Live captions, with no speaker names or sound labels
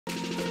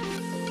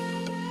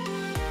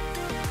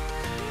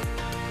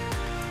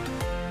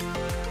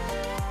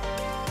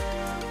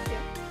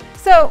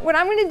So what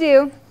I'm going to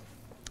do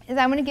is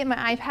I'm going to get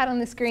my iPad on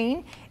the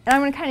screen, and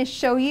I'm going to kind of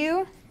show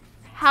you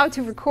how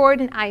to record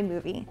in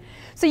iMovie.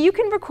 So you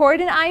can record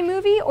in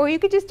iMovie, or you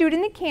could just do it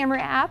in the camera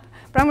app,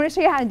 but I'm going to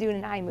show you how to do it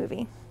in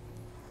iMovie.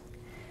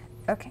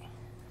 Okay.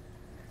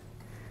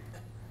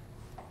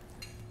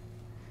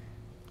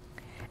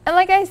 And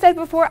like I said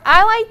before,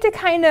 I like to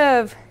kind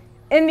of,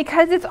 and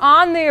because it's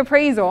on the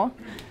appraisal,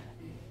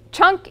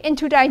 chunk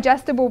into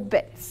digestible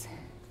bits.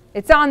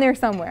 It's on there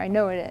somewhere, I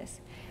know it is.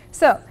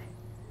 So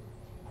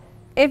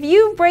if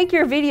you break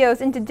your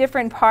videos into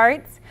different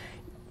parts,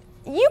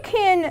 you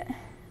can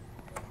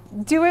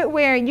do it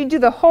where you do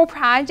the whole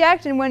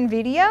project in one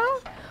video,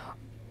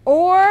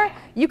 or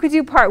you could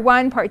do part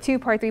 1, part 2,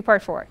 part 3,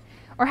 part 4,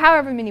 or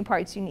however many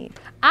parts you need.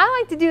 I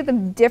like to do the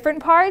different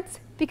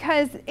parts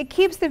because it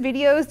keeps the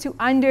videos to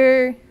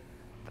under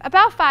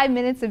about 5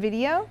 minutes of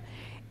video,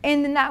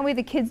 and then that way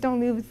the kids don't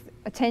lose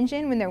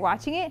attention when they're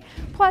watching it.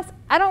 Plus,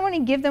 I don't want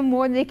to give them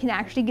more than they can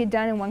actually get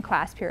done in one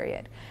class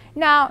period.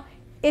 Now,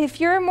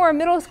 if you're more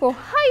middle school,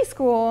 high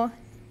school,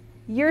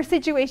 your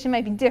situation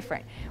might be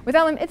different. With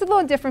it's a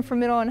little different for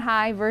middle and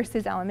high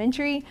versus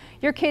elementary.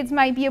 Your kids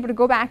might be able to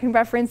go back and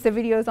reference the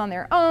videos on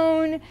their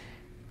own.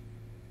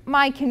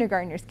 My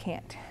kindergartners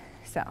can't,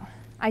 so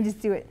I just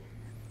do it.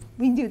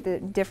 We do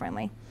it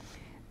differently.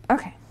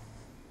 Okay.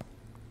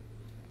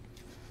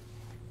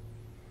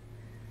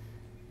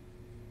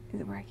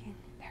 Is it working?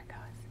 There it goes.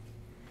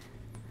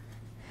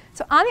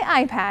 So on the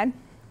iPad,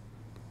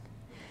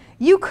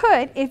 you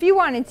could, if you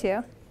wanted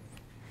to,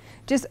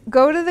 just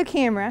go to the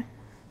camera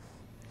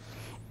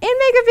and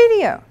make a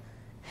video.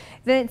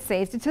 Then it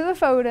saves it to the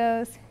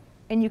photos,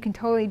 and you can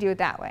totally do it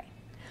that way.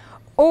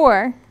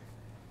 Or,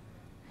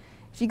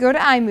 if you go to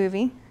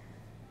iMovie,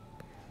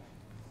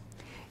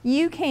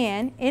 you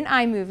can, in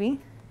iMovie,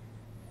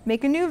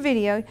 make a new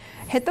video,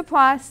 hit the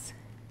plus,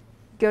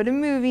 go to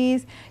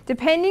movies.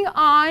 Depending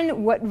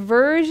on what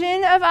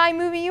version of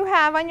iMovie you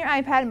have on your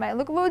iPad, it might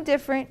look a little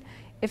different.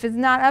 If it's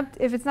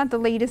not the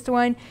latest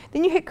one,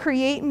 then you hit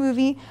create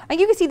movie. Like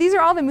you can see, these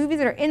are all the movies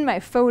that are in my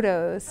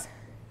photos.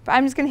 But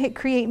I'm just going to hit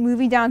create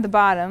movie down at the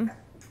bottom.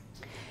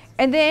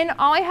 And then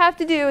all I have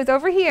to do is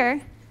over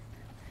here,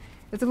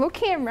 there's a little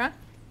camera.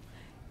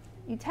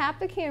 You tap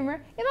the camera.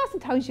 It also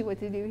tells you what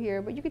to do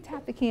here, but you can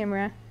tap the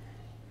camera,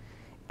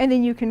 and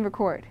then you can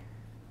record.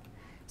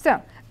 So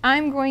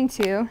I'm going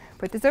to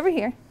put this over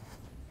here.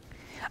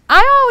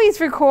 I always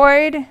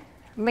record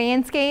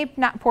landscape,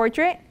 not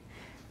portrait.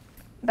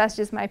 That's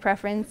just my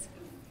preference.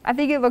 I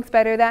think it looks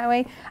better that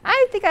way.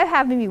 I think I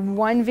have maybe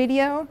one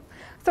video.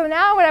 So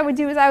now what I would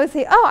do is I would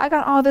say, oh, I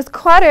got all this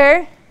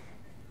clutter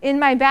in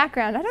my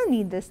background. I don't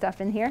need this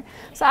stuff in here.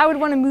 So I would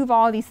want to move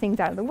all these things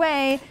out of the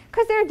way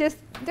because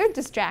they're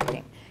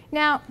distracting.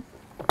 Now,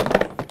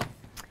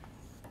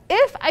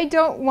 if I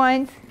don't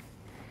want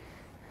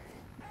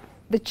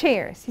the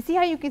chairs, you see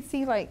how you can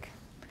see like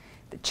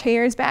the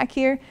chairs back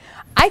here?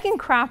 I can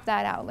crop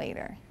that out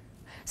later.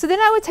 So then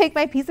I would take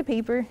my piece of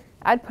paper,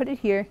 I'd put it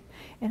here,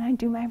 and I'd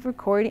do my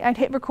recording. I'd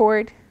hit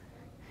record,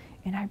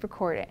 and I'd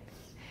record it.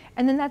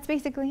 And then that's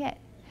basically it.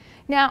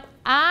 Now,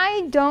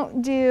 I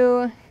don't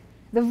do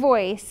the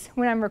voice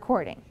when I'm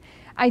recording.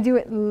 I do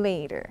it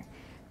later.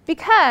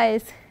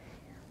 Because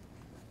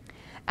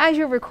as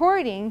you're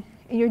recording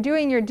and you're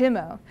doing your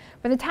demo,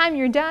 by the time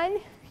you're done,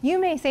 you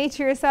may say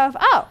to yourself,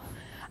 oh,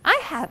 I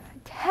have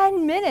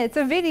 10 minutes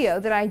of video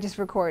that I just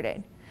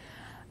recorded.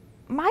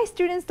 My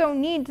students don't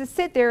need to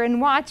sit there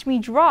and watch me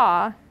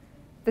draw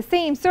the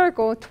same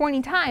circle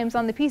 20 times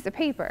on the piece of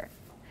paper.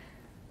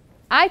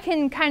 I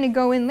can kind of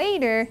go in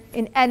later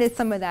and edit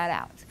some of that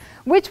out,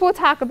 which we'll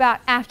talk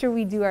about after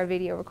we do our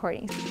video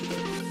recordings.